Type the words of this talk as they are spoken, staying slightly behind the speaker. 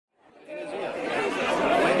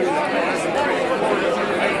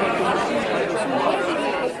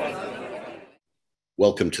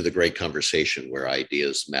Welcome to the great conversation where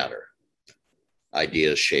ideas matter.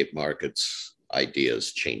 Ideas shape markets.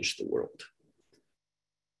 Ideas change the world.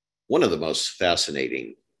 One of the most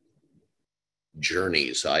fascinating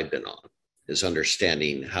journeys I've been on is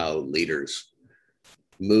understanding how leaders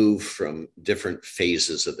move from different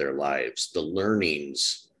phases of their lives, the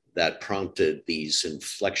learnings that prompted these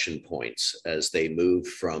inflection points as they move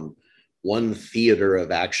from one theater of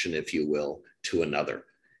action, if you will, to another.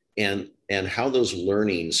 And how those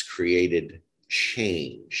learnings created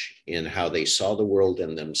change in how they saw the world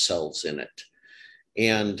and themselves in it.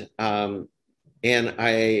 And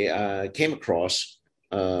I came across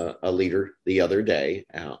a leader the other day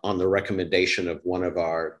on the recommendation of one of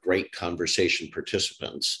our great conversation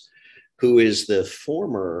participants, who is the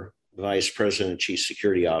former Vice President, Chief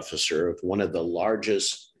Security Officer of one of the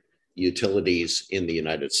largest utilities in the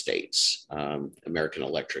United States, American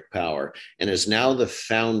Electric Power, and is now the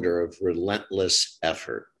founder of Relentless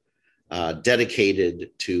effort,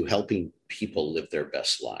 dedicated to helping people live their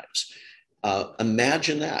best lives.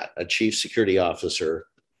 Imagine that, a chief security officer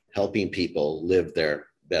helping people live their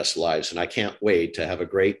best lives. And I can't wait to have a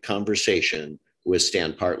great conversation with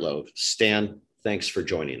Stan Partlow. Stan, thanks for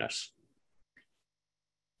joining us.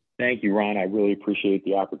 Thank you, Ron. I really appreciate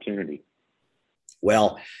the opportunity.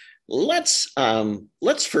 Well, let's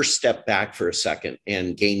first step back for a second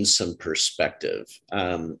and gain some perspective.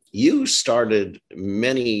 You started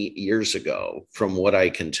many years ago, from what I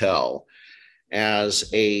can tell, as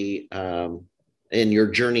in your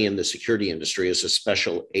journey in the security industry as a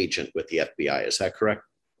special agent with the FBI. Is that correct?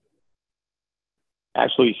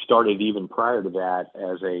 Actually started even prior to that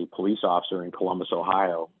as a police officer in Columbus,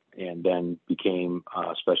 Ohio, and then became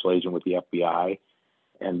a special agent with the FBI,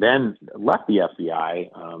 and then left the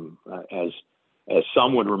FBI, as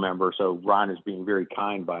some would remember. So Ron is being very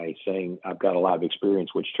kind by saying I've got a lot of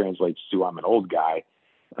experience, which translates to I'm an old guy.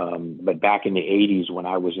 But back in the 80s, when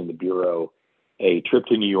I was in the Bureau, a trip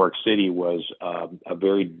to New York City was a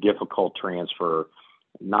very difficult transfer.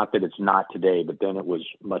 Not that it's not today, but then it was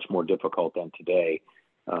much more difficult than today.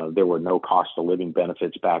 There were no cost of living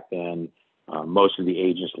benefits back then. Most of the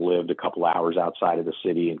agents lived a couple hours outside of the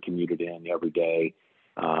city and commuted in every day.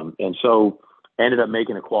 And so I ended up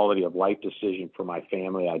making a quality of life decision for my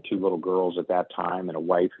family. I had two little girls at that time and a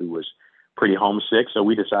wife who was pretty homesick. So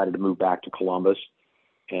we decided to move back to Columbus,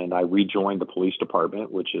 and I rejoined the police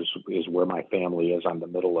department, which is where my family is. I'm the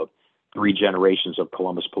middle of three generations of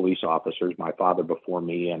Columbus police officers. My father before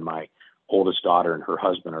me and my oldest daughter and her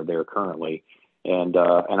husband are there currently. And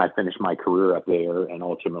I finished my career up there and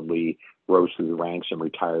ultimately rose through the ranks and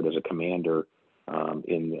retired as a commander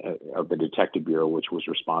of the Detective Bureau, which was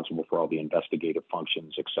responsible for all the investigative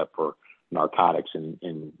functions except for narcotics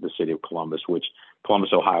in the city of Columbus, which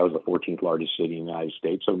Columbus, Ohio is the 14th largest city in the United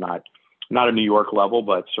States. So not a New York level,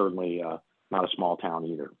 but certainly not a small town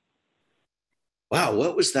either. Wow.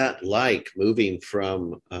 What was that like, moving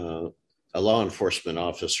from a law enforcement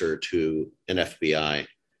officer to an FBI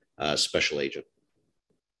special agent?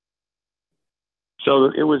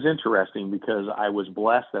 So it was interesting because I was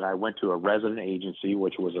blessed that I went to a resident agency,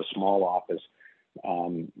 which was a small office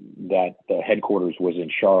that the headquarters was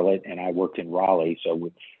in Charlotte, and I worked in Raleigh.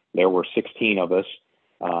 So there were 16 of us,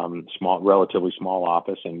 relatively small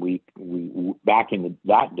office. And we back in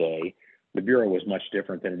that day, the Bureau was much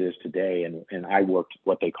different than it is today. And I worked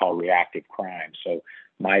what they call reactive crime. So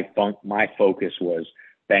my focus was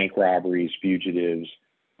bank robberies, fugitives,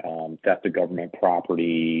 theft of government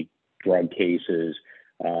property, drug cases.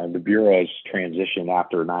 The Bureau's transitioned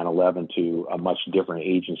after 9/11 to a much different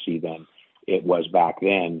agency than it was back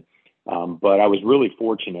then. But I was really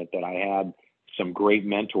fortunate that I had some great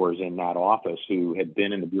mentors in that office who had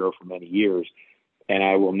been in the Bureau for many years. And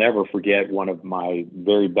I will never forget, one of my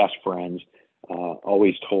very best friends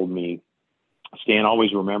always told me, Stan,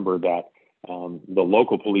 always remember that the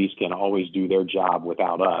local police can always do their job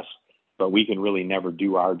without us, but we can really never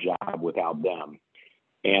do our job without them.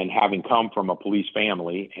 And having come from a police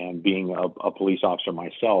family and being a police officer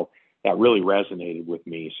myself, that really resonated with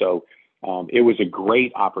me. So it was a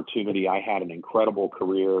great opportunity. I had an incredible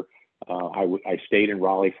career. I stayed in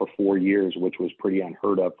Raleigh for 4 years, which was pretty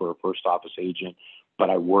unheard of for a first office agent,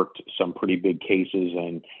 but I worked some pretty big cases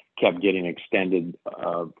and kept getting extended,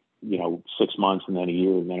 6 months and then a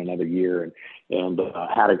year and then another year, and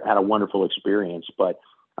had a wonderful experience. But,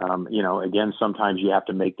 again, sometimes you have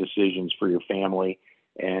to make decisions for your family.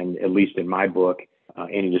 And at least in my book,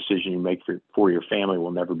 any decision you make for your family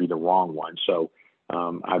will never be the wrong one. So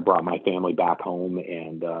I brought my family back home,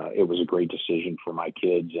 and it was a great decision for my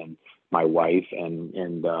kids and my wife.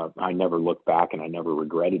 And I never looked back, and I never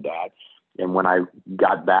regretted that. And when I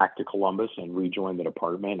got back to Columbus and rejoined the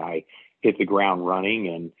department, I hit the ground running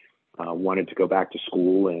and wanted to go back to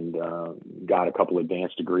school and got a couple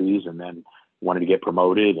advanced degrees, and then wanted to get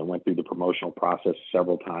promoted and went through the promotional process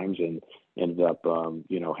several times and ended up,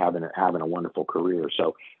 having a wonderful career.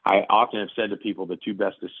 So I often have said to people the two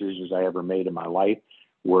best decisions I ever made in my life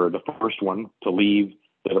were the first one to leave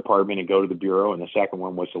the department and go to the bureau, and the second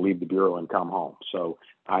one was to leave the bureau and come home. So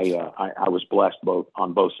I was blessed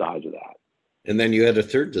on both sides of that. And then you had a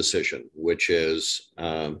third decision, which is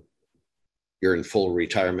you're in full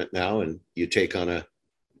retirement now, and you take on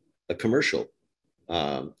a commercial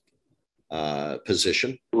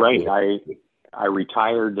position. Right. I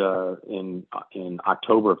retired in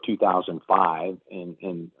October of 2005,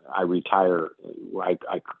 and I retire.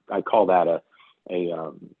 I call that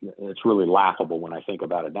it's really laughable when I think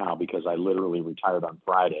about it now, because I literally retired on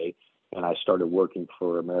Friday and I started working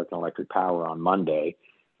for American Electric Power on Monday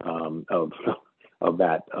of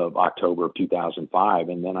October of 2005.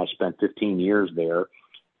 And then I spent 15 years there,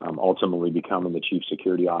 ultimately becoming the chief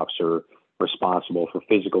security officer responsible for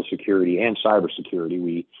physical security and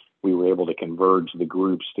cybersecurity. We were able to converge the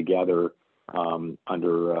groups together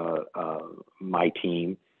under my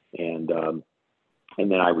team, and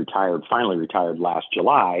then I finally retired last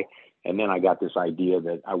July. And then I got this idea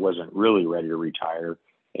that I wasn't really ready to retire,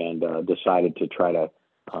 and decided to try to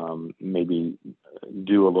maybe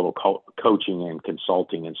do a little coaching and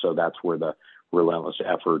consulting. And so that's where the Relentless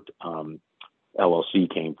Effort LLC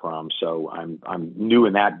came from. So I'm new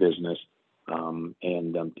in that business, and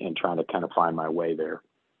trying to kind of find my way there.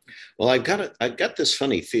 Well, I've got this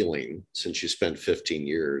funny feeling, since you spent 15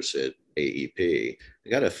 years at AEP, I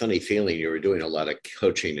got a funny feeling you were doing a lot of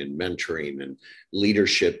coaching and mentoring and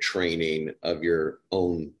leadership training of your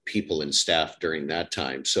own people and staff during that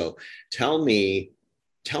time. So tell me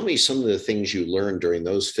some of the things you learned during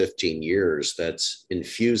those 15 years that's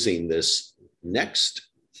infusing this next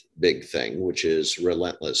big thing, which is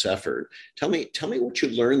Relentless Effort. Tell me what you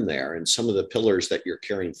learned there and some of the pillars that you're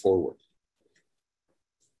carrying forward.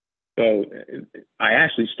 So I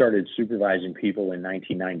actually started supervising people in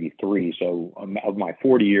 1993. So of my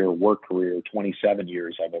 40-year work career, 27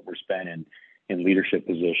 years of it were spent in leadership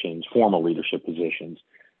positions, formal leadership positions.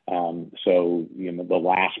 So, the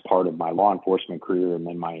last part of my law enforcement career, and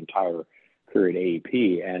then my entire career at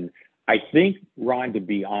AEP. And I think, Ron, to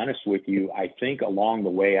be honest with you, I think along the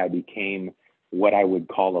way I became what I would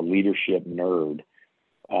call a leadership nerd.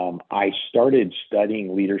 I started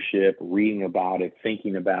studying leadership, reading about it,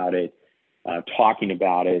 thinking about it, talking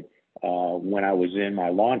about it when I was in my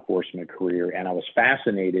law enforcement career. And I was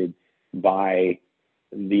fascinated by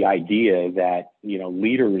the idea that,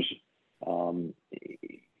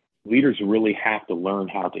 leaders really have to learn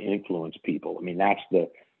how to influence people. I mean, that's the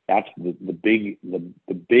big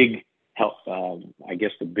help, I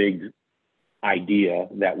guess the big idea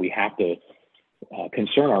that we have to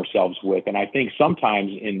concern ourselves with. And I think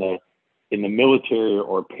sometimes in the military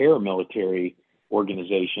or paramilitary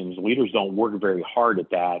organizations, leaders don't work very hard at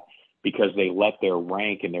that, because they let their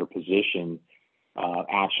rank and their position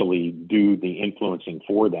actually do the influencing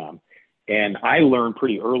for them. And I learned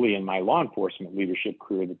pretty early in my law enforcement leadership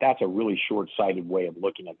career that that's a really short-sighted way of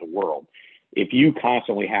looking at the world. If you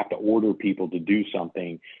constantly have to order people to do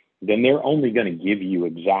something, then they're only going to give you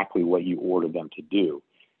exactly what you order them to do.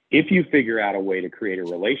 If you figure out a way to create a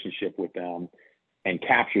relationship with them and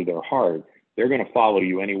capture their heart, they're going to follow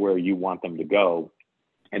you anywhere you want them to go.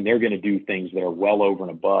 And they're going to do things that are well over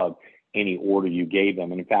and above any order you gave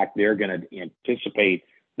them. And in fact, they're going to anticipate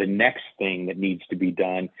the next thing that needs to be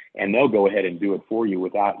done, and they'll go ahead and do it for you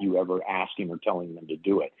without you ever asking or telling them to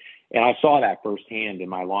do it. And I saw that firsthand in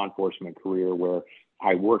my law enforcement career, where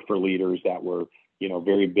I worked for leaders that were,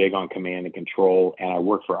 very big on command and control, and I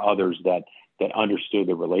worked for others that understood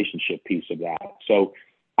the relationship piece of that. So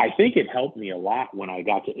I think it helped me a lot when I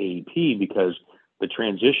got to AEP, because the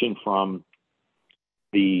transition from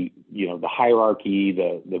the hierarchy,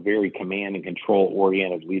 the very command and control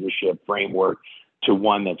oriented leadership framework, to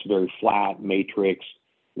one that's very flat matrix,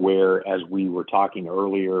 where, as we were talking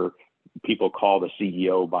earlier, people call the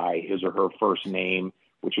CEO by his or her first name,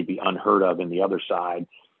 which would be unheard of in the other side.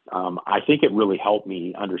 I think it really helped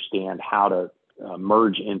me understand how to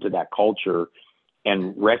merge into that culture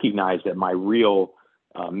and recognize that my real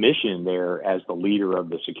mission there as the leader of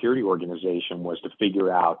the security organization was to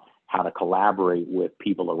figure out how to collaborate with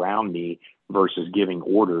people around me versus giving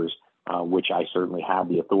orders, which I certainly have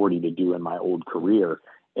the authority to do in my old career.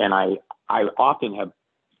 And I often have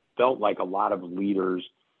felt like a lot of leaders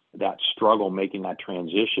that struggle making that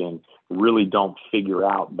transition really don't figure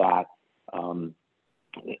out that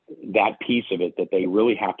that piece of it, that they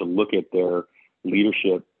really have to look at their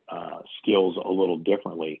leadership skills a little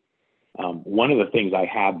differently. One of the things I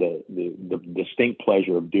had the distinct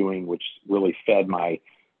pleasure of doing, which really fed my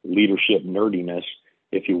leadership nerdiness,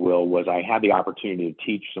 if you will, was I had the opportunity to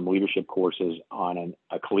teach some leadership courses on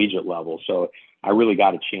a collegiate level. So I really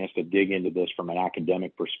got a chance to dig into this from an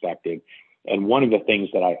academic perspective. And one of the things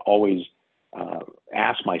that I always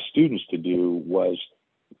asked my students to do was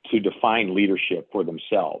to define leadership for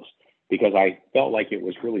themselves, because I felt like it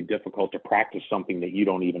was really difficult to practice something that you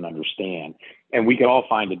don't even understand. And we could all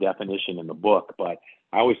find a definition in the book, but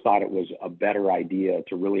I always thought it was a better idea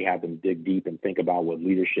to really have them dig deep and think about what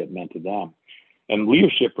leadership meant to them. And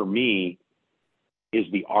leadership for me is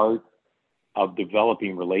the art of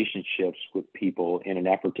developing relationships with people in an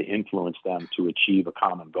effort to influence them to achieve a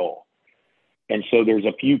common goal. And so there's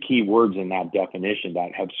a few key words in that definition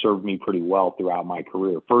that have served me pretty well throughout my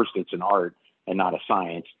career. First, it's an art and not a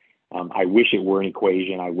science. I wish it were an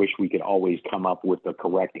equation. I wish we could always come up with the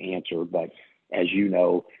correct answer. But as you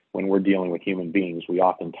know, when we're dealing with human beings, we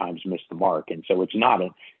oftentimes miss the mark. And so it's not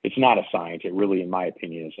a science. It really, in my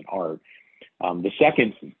opinion, is an art. The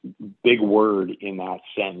second big word in that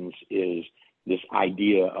sentence is this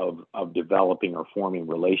idea of developing or forming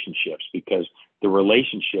relationships, because the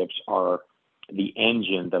relationships are the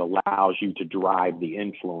engine that allows you to drive the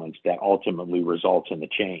influence that ultimately results in the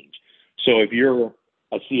change. So if you're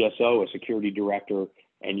a CSO, a security director,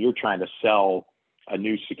 and you're trying to sell a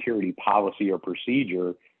new security policy or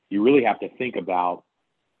procedure, you really have to think about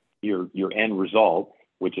your end result,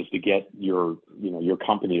 which is to get your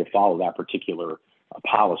company to follow that particular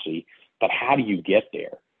policy. But how do you get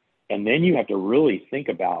there? And then you have to really think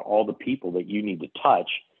about all the people that you need to touch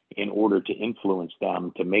in order to influence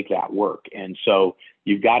them to make that work. And so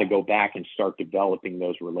you've got to go back and start developing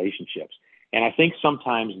those relationships. And I think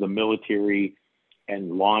sometimes the military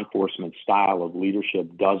and law enforcement style of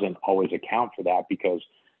leadership doesn't always account for that, because,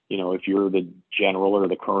 if you're the general or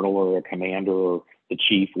the colonel or a commander or the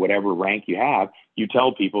chief, whatever rank you have, you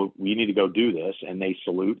tell people, we need to go do this, and they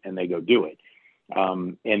salute and they go do it.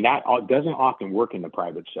 And that doesn't often work in the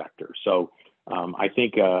private sector. So I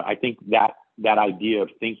think that idea of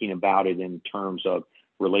thinking about it in terms of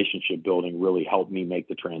relationship building really helped me make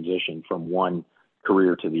the transition from one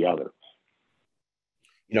career to the other.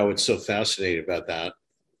 It's so fascinating about that.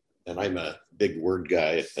 And I'm a big word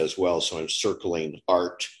guy as well. So I'm circling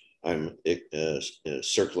art, I'm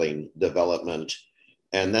circling development.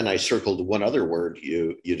 And then I circled one other word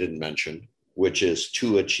you didn't mention, which is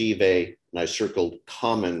to achieve and I circled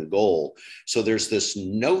common goal. So there's this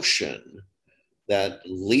notion that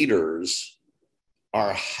leaders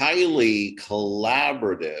are highly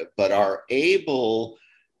collaborative, but are able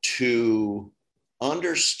to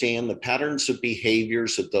understand the patterns of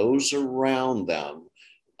behaviors of those around them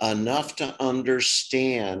enough to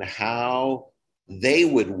understand how they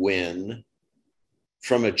would win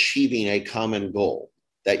from achieving a common goal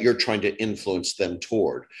that you're trying to influence them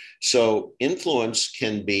toward. So influence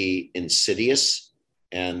can be insidious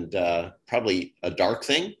and probably a dark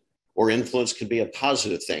thing, or influence can be a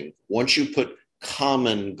positive thing. Once you put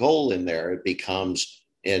common goal in there, it becomes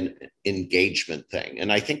an engagement thing.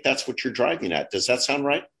 And I think that's what you're driving at. Does that sound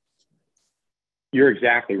right? You're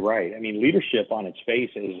exactly right. I mean, leadership on its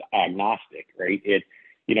face is agnostic, right?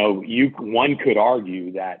 One could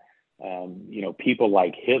argue that, people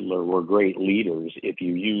like Hitler were great leaders if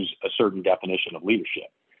you use a certain definition of leadership.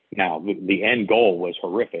 Now, the end goal was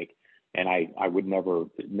horrific. And I would never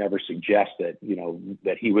suggest that,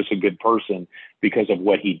 that he was a good person because of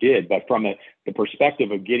what he did. But from the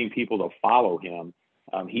perspective of getting people to follow him,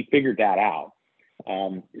 he figured that out.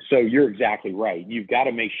 So you're exactly right. You've got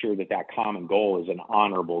to make sure that common goal is an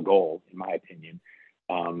honorable goal, in my opinion,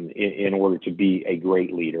 in order to be a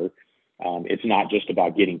great leader. It's not just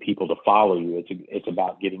about getting people to follow you. It's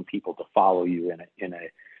about getting people to follow you in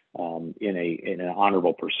an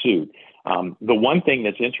honorable pursuit. The one thing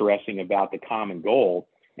that's interesting about the common goal,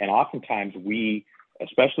 and oftentimes we,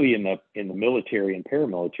 especially in the military and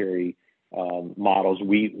paramilitary models,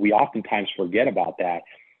 we oftentimes forget about that.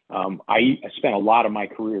 I spent a lot of my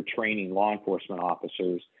career training law enforcement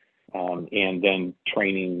officers, and then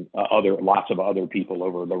training lots of other people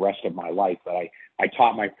over the rest of my life. But I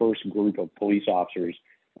taught my first group of police officers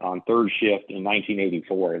on third shift in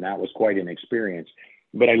 1984, and that was quite an experience.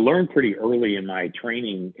 But I learned pretty early in my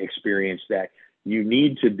training experience that you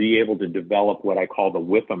need to be able to develop what I call the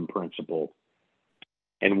WIFM principle.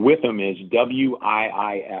 And WIFM is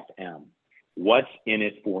WIIFM. What's in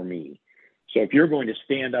it for me? So if you're going to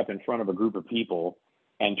stand up in front of a group of people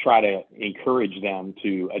and try to encourage them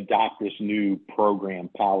to adopt this new program,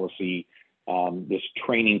 policy, this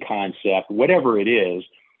training concept, whatever it is,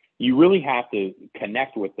 you really have to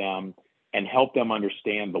connect with them and help them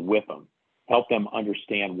understand the with them, help them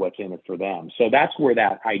understand what's in it for them. So that's where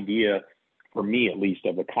that idea, for me at least,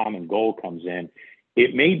 of a common goal comes in.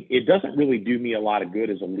 It doesn't really do me a lot of good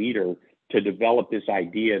as a leader to develop this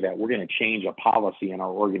idea that we're going to change a policy in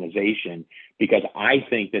our organization because I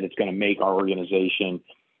think that it's going to make our organization,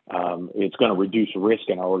 it's going to reduce risk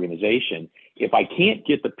in our organization. If I can't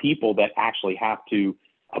get the people that actually have to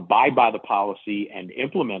abide by the policy and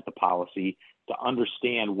implement the policy to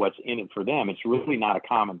understand what's in it for them, it's really not a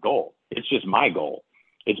common goal. It's just my goal.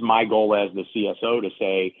 It's my goal as the CSO to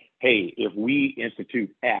say, hey, if we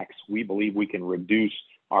institute X, we believe we can reduce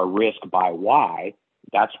our risk by Y.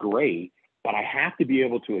 That's great. But I have to be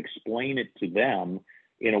able to explain it to them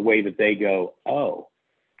in a way that they go, oh,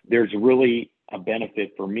 there's really a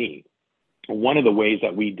benefit for me. One of the ways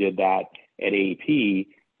that we did that at AEP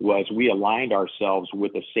was we aligned ourselves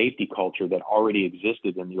with a safety culture that already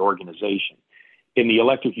existed in the organization. In the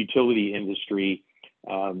electric utility industry,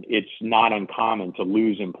 it's not uncommon to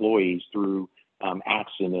lose employees through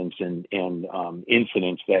accidents and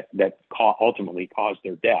incidents that ultimately cause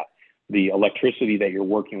their death. The electricity that you're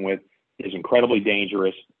working with is incredibly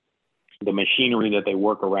dangerous. The machinery that they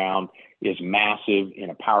work around is massive in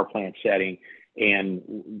a power plant setting.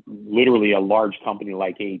 And literally a large company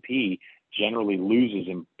like AP generally loses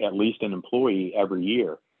at least an employee every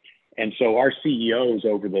year. And so our CEOs,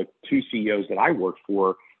 over the two CEOs that I worked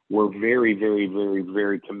for, were very, very, very,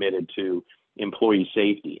 very committed to employee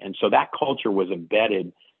safety. And so that culture was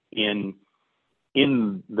embedded in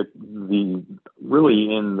the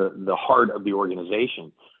heart of the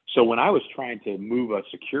organization. So when I was trying to move a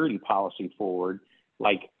security policy forward,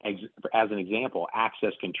 like as an example,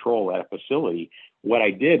 access control at a facility, what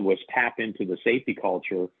I did was tap into the safety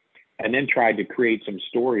culture and then tried to create some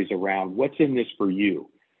stories around what's in this for you.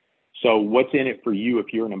 So what's in it for you if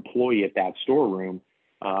you're an employee at that storeroom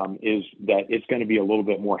is that it's going to be a little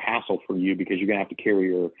bit more hassle for you because you're going to have to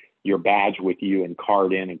carry your badge with you and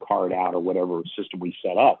card in and card out or whatever system we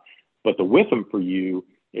set up. But the with them for you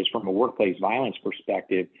is from a workplace violence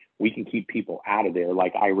perspective, we can keep people out of there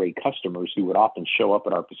like irate customers who would often show up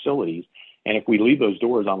at our facilities. And if we leave those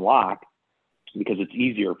doors unlocked because it's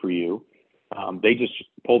easier for you, they just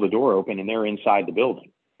pull the door open and they're inside the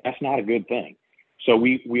building. That's not a good thing. So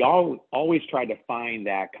we always try to find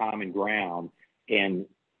that common ground, and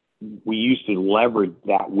we used to leverage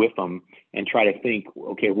that with them and try to think,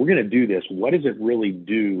 okay, we're going to do this. What does it really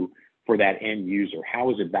do for that end user?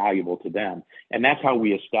 How is it valuable to them? And that's how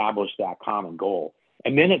we establish that common goal.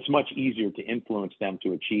 And then it's much easier to influence them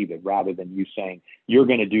to achieve it rather than you saying, you're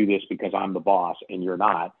going to do this because I'm the boss and you're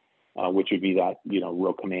not, which would be that,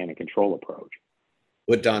 real command and control approach.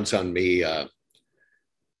 What dawns on me,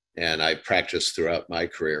 and I practiced throughout my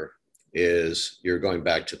career, is you're going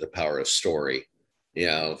back to the power of story.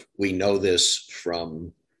 We know this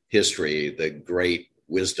from history. The great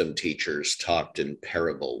wisdom teachers talked in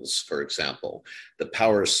parables, for example. The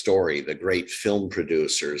power of story, the great film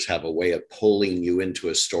producers have a way of pulling you into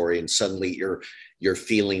a story and suddenly you're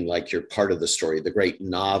feeling like you're part of the story, the great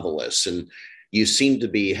novelists. And you seem to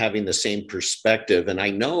be having the same perspective. And I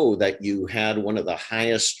know that you had one of the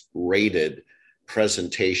highest rated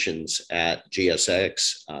presentations at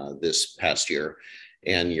GSX this past year.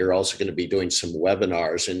 And you're also going to be doing some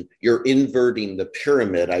webinars, and you're inverting the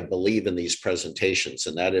pyramid, I believe, in these presentations.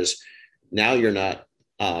 And that is, now you're not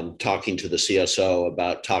talking to the CSO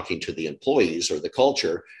about talking to the employees or the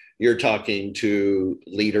culture. You're talking to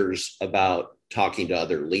leaders about talking to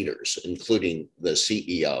other leaders, including the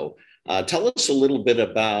CEO. Tell us a little bit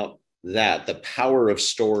about that, the power of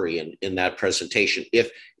story in that presentation,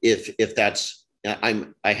 if that's,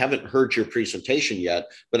 I haven't heard your presentation yet,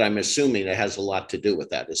 but I'm assuming it has a lot to do with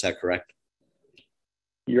that. Is that correct?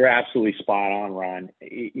 You're absolutely spot on, Ron.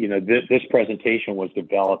 This presentation was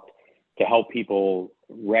developed to help people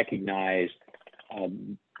recognize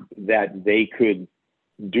that they could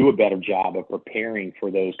do a better job of preparing for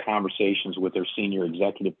those conversations with their senior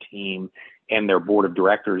executive team and their board of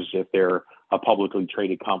directors if they're a publicly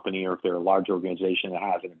traded company or if they're a large organization that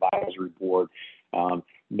has an advisory board.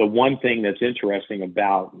 The one thing that's interesting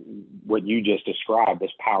about what you just described,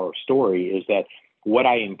 this power of story, is that what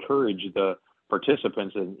I encourage the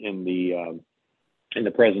participants in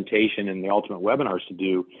the presentation and the ultimate webinars to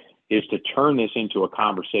do is to turn this into a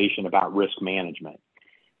conversation about risk management.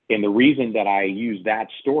 And the reason that I use that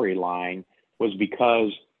storyline was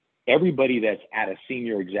because everybody that's at a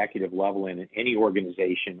senior executive level in any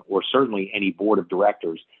organization, or certainly any board of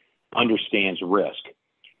directors, understands risk.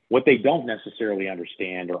 What they don't necessarily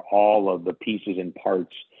understand are all of the pieces and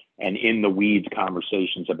parts and in the weeds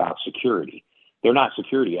conversations about security. They're not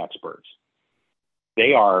security experts.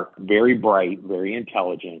 They are very bright, very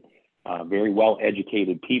intelligent, very well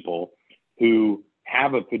educated people who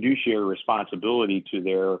have a fiduciary responsibility to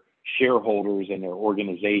their shareholders and their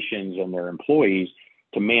organizations and their employees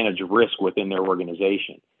to manage risk within their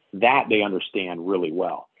organization. That they understand really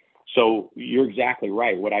well. So you're exactly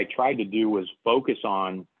right. What I tried to do was focus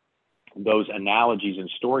on those analogies and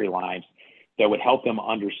storylines that would help them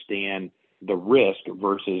understand the risk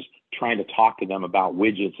versus trying to talk to them about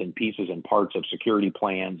widgets and pieces and parts of security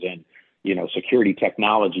plans and, security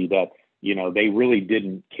technology that, they really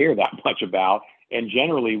didn't care that much about and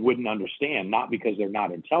generally wouldn't understand, not because they're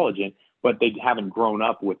not intelligent, but they haven't grown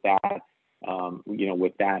up with that,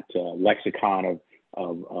 lexicon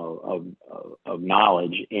of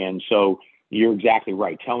knowledge. And so you're exactly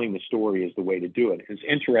right. Telling the story is the way to do it. It's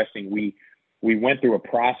interesting. We went through a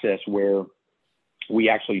process where we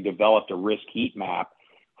actually developed a risk heat map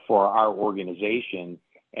for our organization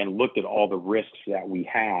and looked at all the risks that we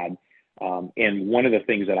had. And one of the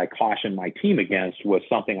things that I cautioned my team against was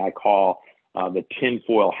something I call the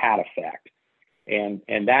tinfoil hat effect.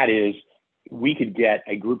 And that is, we could get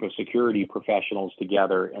a group of security professionals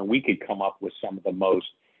together and we could come up with some of the most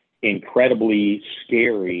incredibly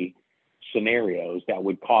scary scenarios that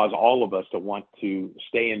would cause all of us to want to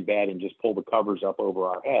stay in bed and just pull the covers up over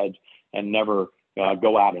our heads and never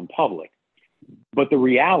go out in public. But the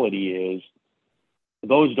reality is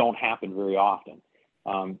those don't happen very often.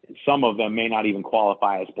 Some of them may not even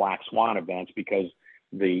qualify as black swan events because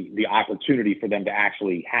the opportunity for them to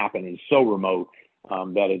actually happen is so remote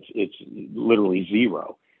that it's literally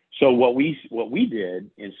zero. So what we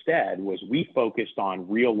did instead was we focused on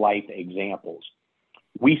real life examples.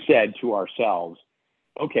 We said to ourselves,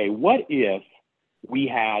 okay, what if we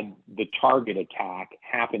had the target attack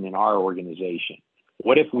happen in our organization?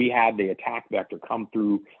 What if we had the attack vector come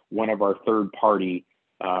through one of our third party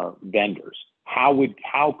vendors?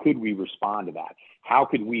 How could we respond to that? How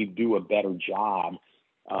could we do a better job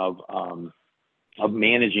of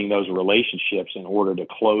managing those relationships in order to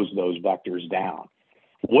close those vectors down?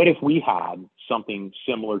 What if we had something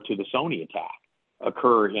similar to the Sony attack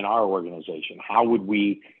occur in our organization? How could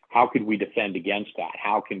we defend against that?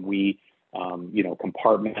 How can we,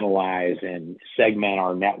 compartmentalize and segment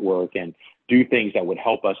our network and do things that would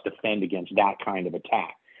help us defend against that kind of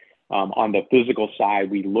attack? On the physical side,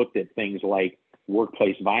 we looked at things like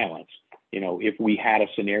workplace violence. If we had a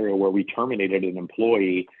scenario where we terminated an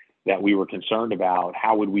employee that we were concerned about,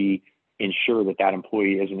 how would we ensure that that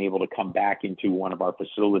employee isn't able to come back into one of our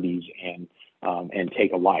facilities and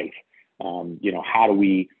take a life? How do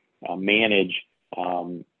we manage?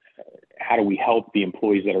 How do we help the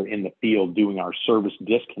employees that are in the field doing our service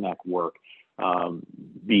disconnect work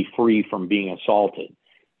be free from being assaulted,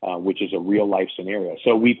 which is a real life scenario?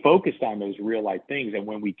 So we focused on those real life things. And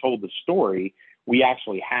when we told the story, we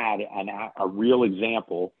actually had a real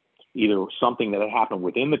example, either something that had happened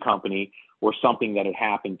within the company or something that had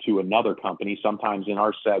happened to another company, sometimes in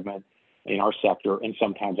our segment, in our sector, and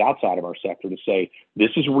sometimes outside of our sector, to say,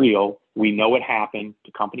 this is real. We know it happened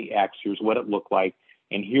to company X. Here's what it looked like.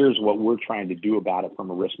 And here's what we're trying to do about it from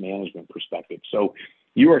a risk management perspective. So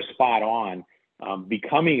you are spot on.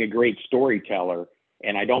 Becoming a great storyteller,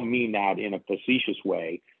 and I don't mean that in a facetious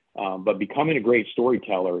way, but becoming a great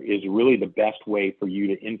storyteller is really the best way for you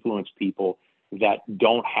to influence people that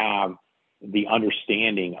don't have the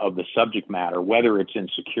understanding of the subject matter, whether it's in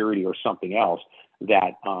security or something else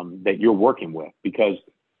that you're working with, because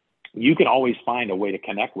you can always find a way to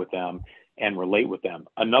connect with them and relate with them.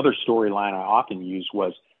 Another storyline I often use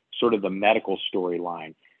was sort of the medical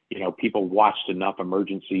storyline. People watched enough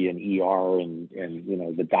emergency and ER and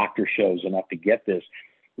the doctor shows enough to get this,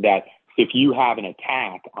 that if you have an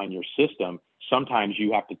attack on your system, sometimes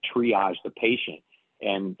you have to triage the patient.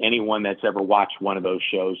 And anyone that's ever watched one of those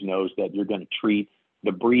shows knows that you're going to treat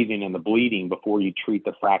the breathing and the bleeding before you treat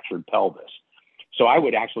the fractured pelvis. So I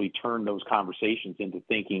would actually turn those conversations into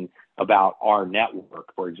thinking about our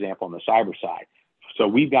network, for example, on the cyber side. So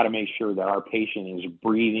we've got to make sure that our patient is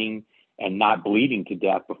breathing and not bleeding to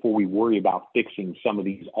death before we worry about fixing some of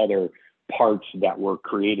these other parts that were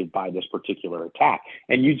created by this particular attack.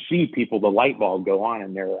 And you'd see people, the light bulb go on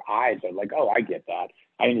in their eyes. They're like, oh, I get that.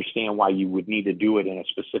 I understand why you would need to do it in a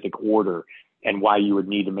specific order and why you would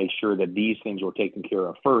need to make sure that these things were taken care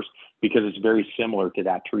of first, because it's very similar to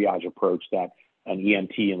that triage approach that an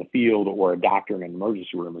EMT in the field or a doctor in an emergency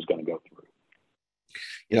room is going to go through.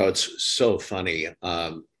 It's so funny.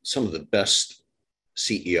 Some of the best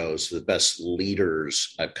CEOs, the best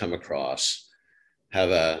leaders I've come across have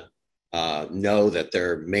know that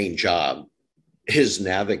their main job is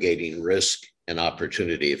navigating risk and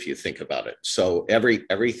opportunity, if you think about it. So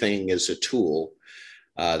everything is a tool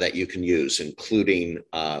that you can use, including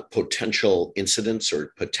potential incidents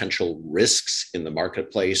or potential risks in the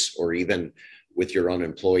marketplace, or even with your own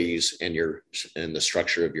employees and the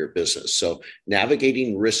structure of your business. So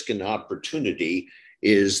navigating risk and opportunity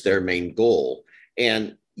is their main goal.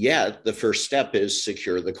 And yeah, the first step is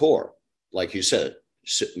secure the core. Like you said,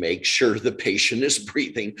 make sure the patient is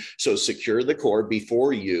breathing. So secure the core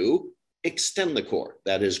before you extend the core.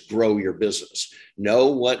 That is, grow your business. Know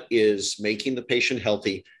what is making the patient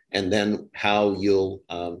healthy, and then how you'll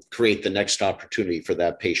create the next opportunity for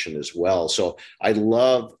that patient as well. So I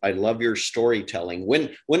love your storytelling. When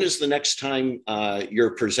is the next time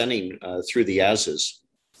you're presenting through the ASs?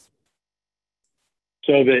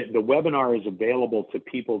 So the webinar is available to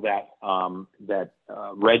people that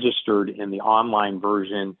registered in the online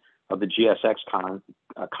version of the GSX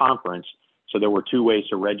conference. So there were two ways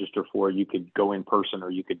to register for it. You could go in person or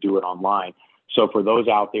you could do it online. So for those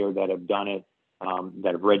out there that have done it,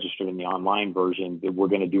 that have registered in the online version, we're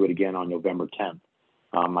going to do it again on November 10th.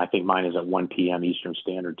 I think mine is at 1 p.m. Eastern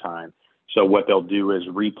Standard Time. So what they'll do is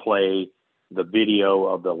replay the video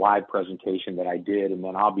of the live presentation that I did, and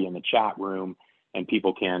then I'll be in the chat room and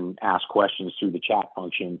people can ask questions through the chat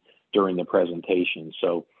function during the presentation.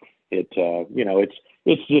 So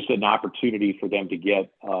it's just an opportunity for them to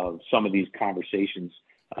get some of these conversations,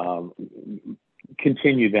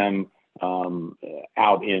 continue them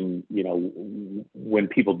out in, when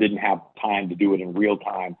people didn't have time to do it in real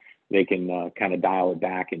time, they can kind of dial it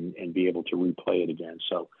back and be able to replay it again.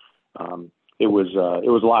 So it was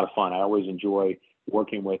a lot of fun. I always enjoy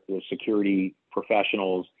working with the security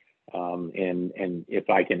professionals. And if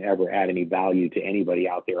I can ever add any value to anybody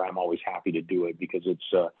out there, I'm always happy to do it, because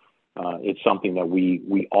it's something that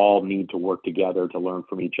we all need to work together to learn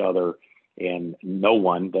from each other. And no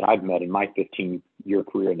one that I've met in my 15-year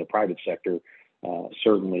career in the private sector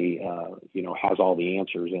certainly has all the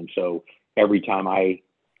answers. And so every time I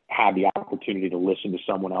had the opportunity to listen to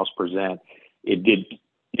someone else present, it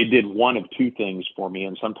did one of two things for me,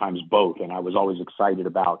 and sometimes both. And I was always excited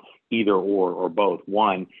about either or both.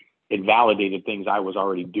 One, it validated things I was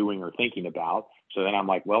already doing or thinking about. So then I'm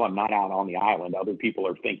like, well, I'm not out on the island. Other people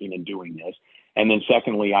are thinking and doing this. And then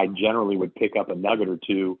secondly, I generally would pick up a nugget or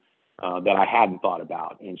two that I hadn't thought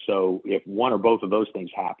about. And so if one or both of those things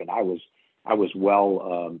happened, it was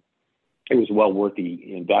well worth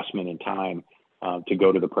the investment and time to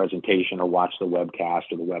go to the presentation or watch the webcast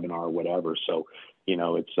or the webinar or whatever. So,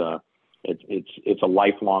 it's a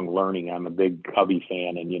lifelong learning. I'm a big Covey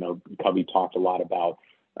fan, and, Covey talked a lot about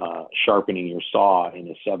sharpening your saw in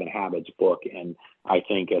the 7 Habits book. And I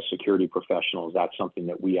think as security professionals, that's something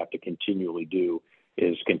that we have to continually do,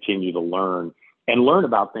 is continue to learn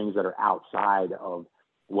about things that are outside of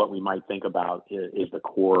what we might think about is the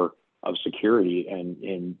core of security.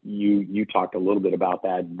 And you talked a little bit about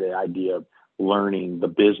that, the idea of learning the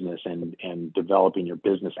business and developing your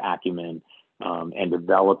business acumen, and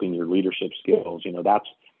developing your leadership skills.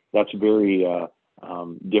 That's very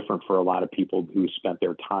different for a lot of people who spent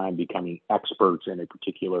their time becoming experts in a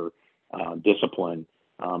particular discipline.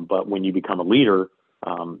 But when you become a leader,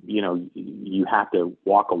 you have to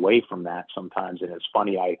walk away from that sometimes. And it's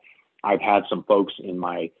funny, I've had some folks in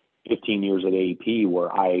my 15 years at AEP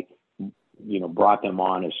where I, brought them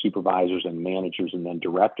on as supervisors and managers and then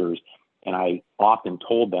directors. And I often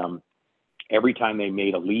told them every time they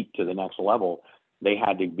made a leap to the next level, they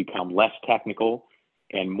had to become less technical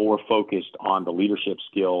and more focused on the leadership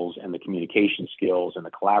skills and the communication skills and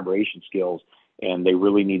the collaboration skills. And they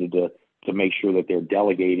really needed to make sure that they're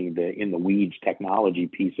delegating the in the weeds technology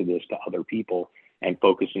piece of this to other people and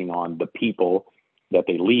focusing on the people that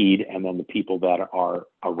they lead, and then the people that are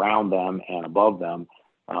around them and above them,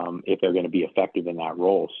 if they're going to be effective in that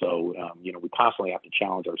role. So, we constantly have to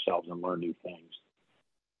challenge ourselves and learn new things.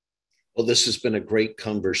 Well, this has been a great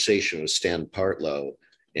conversation with Stan Partlow.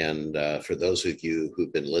 And for those of you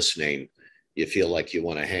who've been listening, you feel like you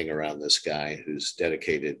want to hang around this guy who's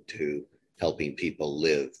dedicated to helping people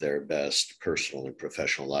live their best personal and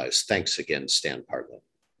professional lives. Thanks again, Stan Partlow.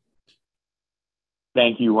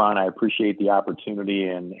 Thank you, Ron. I appreciate the opportunity,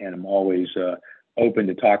 and I'm always open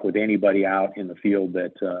to talk with anybody out in the field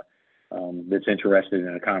that's interested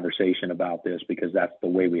in a conversation about this, because that's the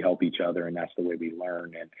way we help each other and that's the way we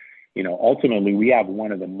learn. And ultimately, we have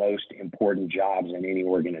one of the most important jobs in any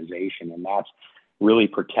organization, and that's really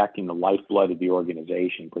protecting the lifeblood of the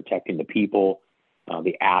organization, protecting the people,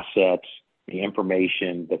 the assets, the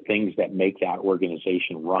information, the things that make that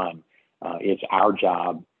organization run. It's our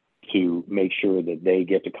job to make sure that they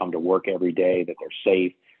get to come to work every day, that they're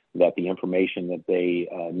safe, that the information that they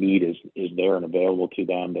need is there and available to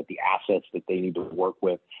them, that the assets that they need to work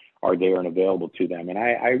with are there and available to them. And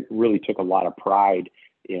I really took a lot of pride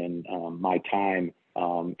in my time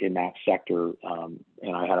in that sector.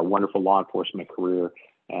 And I had a wonderful law enforcement career,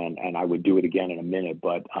 and I would do it again in a minute,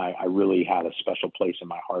 but I really had a special place in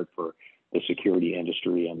my heart for the security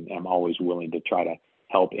industry, and I'm always willing to try to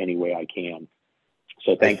help any way I can.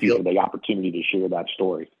 So thank you for the opportunity to share that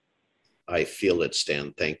story. I feel it,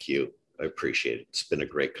 Stan. Thank you. I appreciate it. It's been a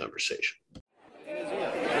great conversation.